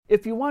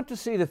If you want to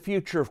see the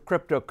future of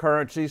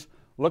cryptocurrencies,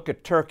 look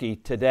at Turkey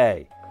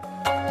today.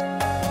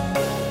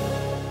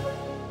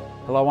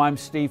 Hello, I'm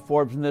Steve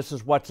Forbes, and this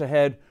is What's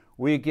Ahead,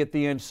 where you get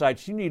the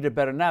insights you need to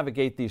better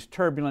navigate these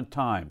turbulent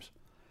times.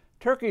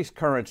 Turkey's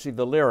currency,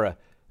 the lira,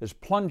 is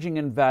plunging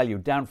in value,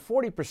 down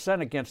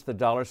 40% against the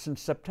dollar since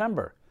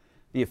September.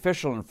 The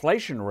official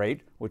inflation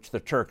rate, which the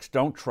Turks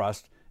don't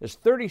trust, is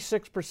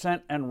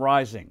 36% and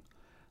rising.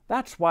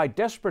 That's why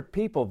desperate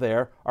people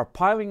there are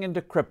piling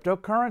into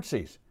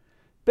cryptocurrencies.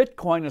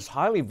 Bitcoin is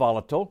highly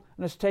volatile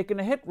and has taken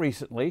a hit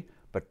recently,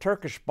 but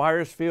Turkish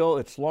buyers feel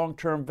its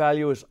long-term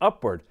value is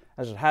upward,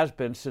 as it has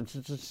been since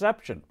its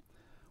inception.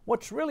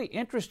 What's really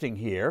interesting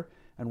here,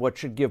 and what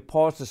should give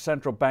pause to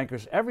central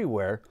bankers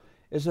everywhere,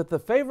 is that the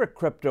favorite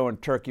crypto in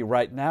Turkey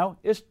right now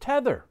is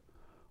Tether.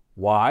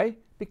 Why?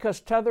 Because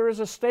Tether is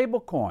a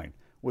stable coin,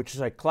 which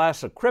is a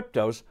class of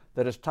cryptos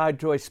that is tied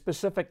to a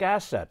specific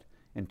asset,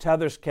 in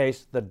Tether's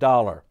case, the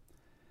dollar.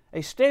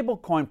 A stable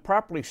coin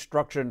properly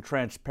structured and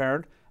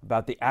transparent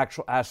about the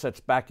actual assets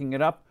backing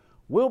it up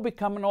will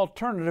become an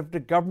alternative to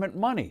government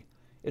money.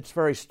 Its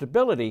very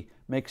stability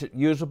makes it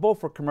usable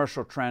for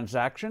commercial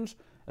transactions,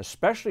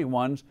 especially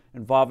ones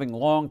involving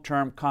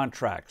long-term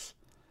contracts.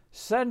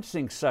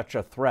 Sensing such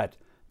a threat,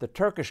 the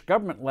Turkish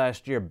government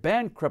last year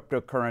banned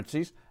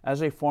cryptocurrencies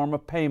as a form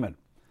of payment.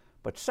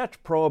 But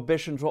such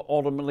prohibitions will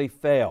ultimately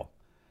fail.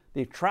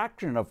 The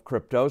attraction of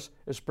cryptos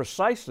is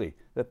precisely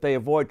that they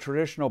avoid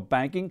traditional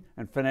banking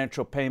and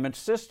financial payment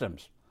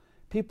systems.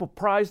 People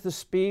prize the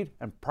speed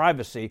and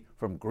privacy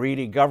from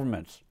greedy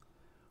governments.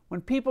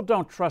 When people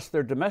don't trust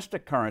their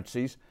domestic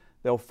currencies,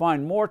 they'll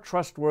find more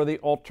trustworthy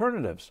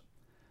alternatives.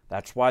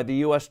 That's why the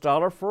US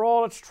dollar, for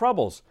all its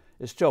troubles,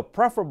 is still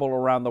preferable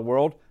around the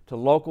world to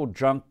local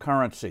junk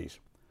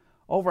currencies.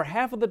 Over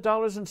half of the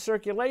dollars in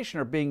circulation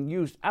are being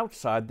used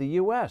outside the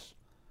US.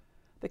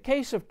 The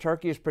case of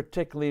Turkey is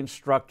particularly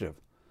instructive.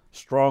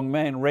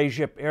 Strongman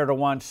Recep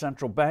Erdogan's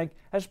central bank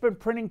has been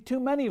printing too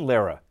many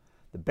lira.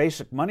 The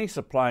basic money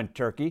supply in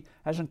Turkey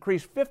has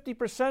increased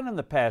 50% in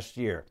the past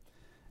year.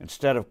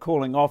 Instead of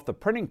cooling off the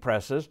printing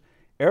presses,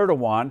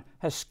 Erdogan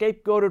has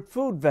scapegoated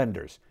food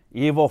vendors,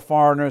 evil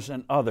foreigners,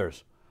 and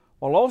others,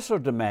 while also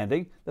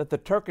demanding that the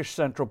Turkish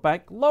central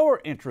bank lower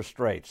interest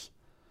rates.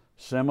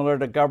 Similar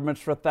to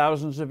governments for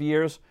thousands of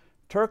years,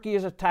 Turkey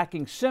is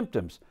attacking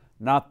symptoms,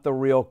 not the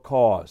real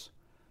cause.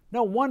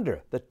 No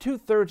wonder that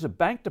 2/3 of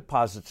bank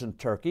deposits in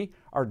Turkey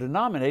are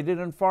denominated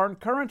in foreign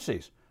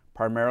currencies,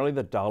 primarily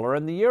the dollar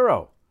and the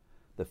euro.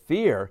 The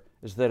fear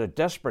is that a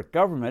desperate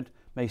government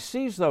may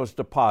seize those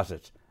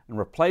deposits and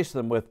replace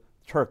them with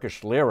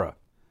Turkish lira.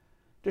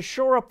 To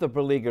shore up the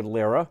beleaguered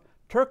lira,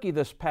 Turkey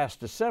this past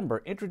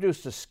December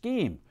introduced a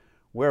scheme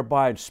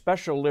whereby in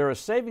special lira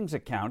savings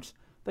accounts,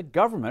 the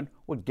government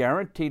would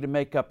guarantee to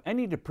make up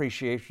any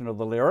depreciation of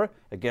the lira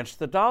against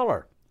the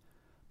dollar.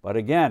 But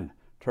again,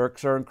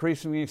 Turks are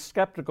increasingly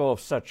skeptical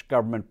of such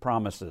government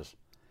promises.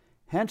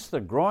 Hence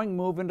the growing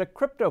move into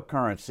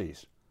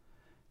cryptocurrencies.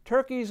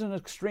 Turkey is an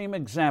extreme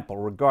example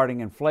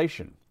regarding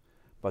inflation,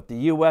 but the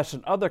U.S.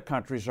 and other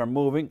countries are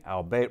moving,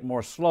 albeit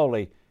more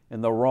slowly,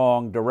 in the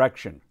wrong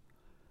direction.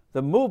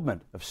 The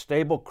movement of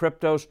stable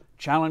cryptos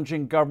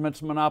challenging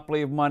government's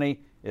monopoly of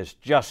money is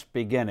just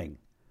beginning.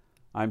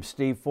 I'm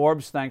Steve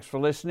Forbes. Thanks for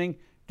listening.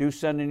 Do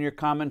send in your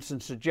comments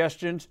and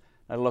suggestions.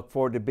 I look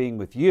forward to being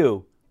with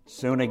you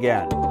soon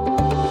again.